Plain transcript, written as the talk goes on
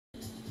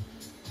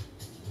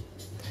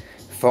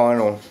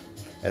final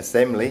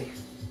assembly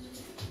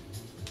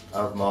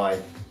of my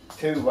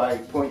two-way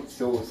point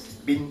source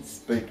bin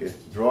speaker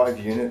drive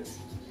units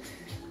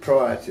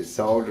prior to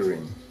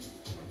soldering.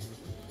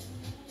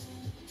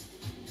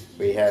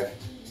 We have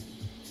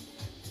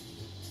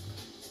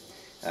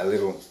a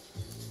little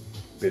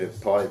bit of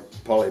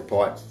poly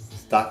pipe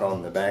stuck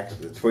on the back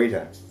of the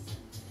tweeter,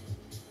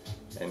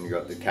 and we've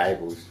got the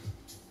cables,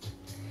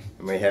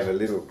 and we have a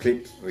little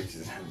clip which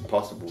is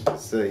impossible to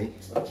see.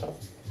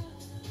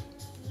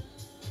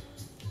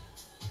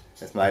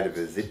 It's made of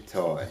a zip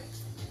tie,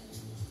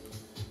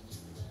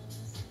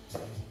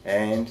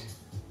 and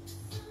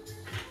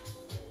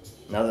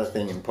another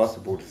thing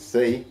impossible to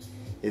see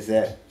is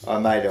that I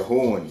made a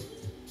horn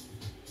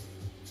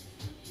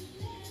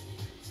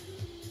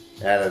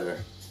out of a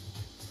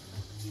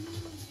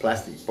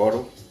plastic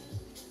bottle,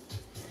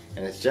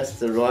 and it's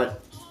just the right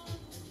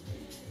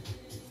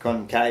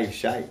concave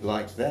shape,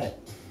 like that,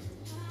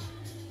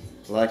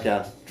 like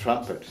a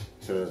trumpet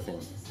sort of thing.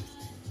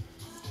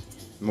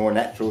 More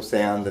natural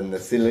sound than the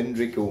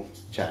cylindrical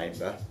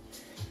chamber,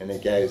 and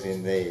it goes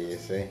in there, you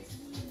see,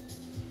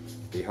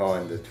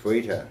 behind the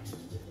tweeter.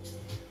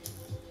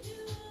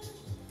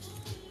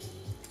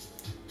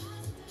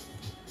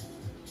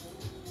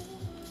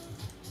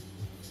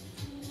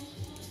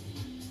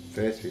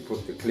 First we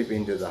put the clip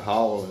into the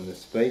hole in the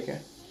speaker.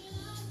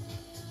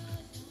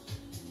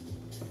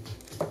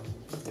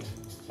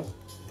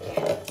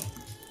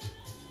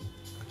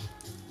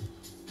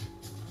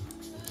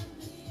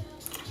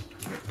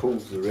 It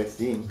pulls the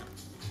rest in.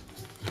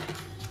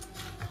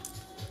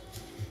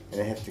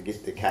 And I have to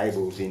get the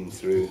cables in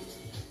through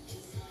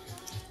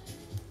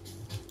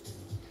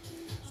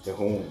the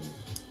horn.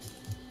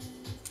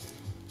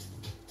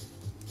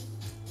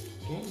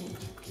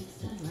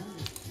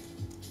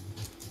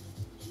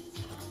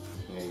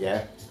 There you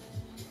go.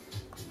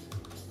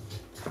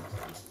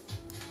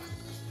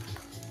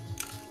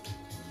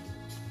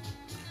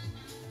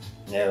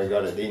 Now we've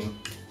got it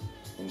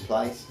in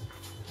place.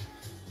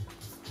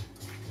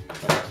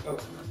 Oh.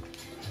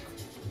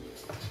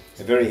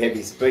 A very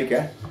heavy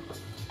speaker,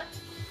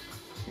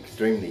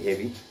 extremely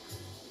heavy.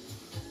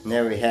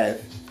 Now we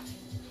have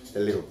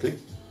the little clip,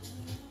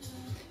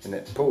 and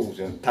it pulls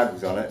and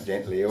tugs on it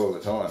gently all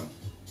the time,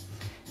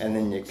 and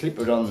then you clip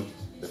it on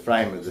the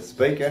frame of the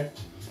speaker,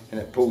 and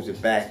it pulls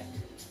it back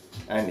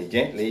only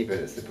gently, but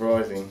it's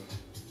surprising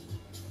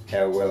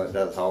how well it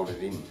does hold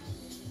it in.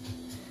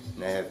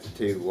 And I have the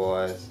two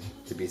wires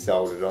to be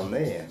soldered on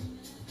there.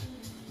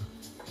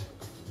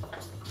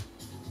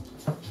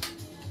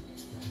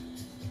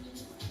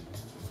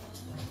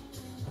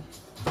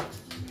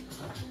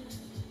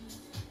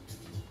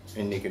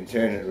 And you can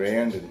turn it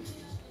around and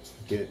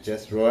get it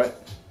just right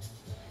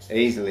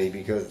easily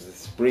because of the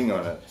spring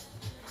on it,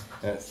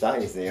 and it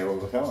stays there all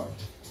the time.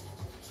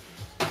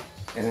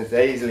 And it's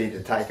easy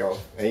to take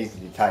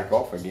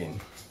off again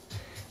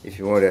if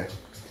you want to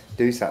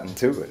do something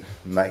to it.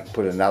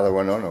 Put another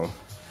one on or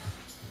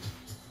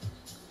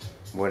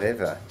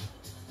whatever.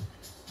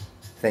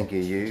 Thank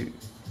you,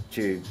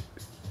 YouTube.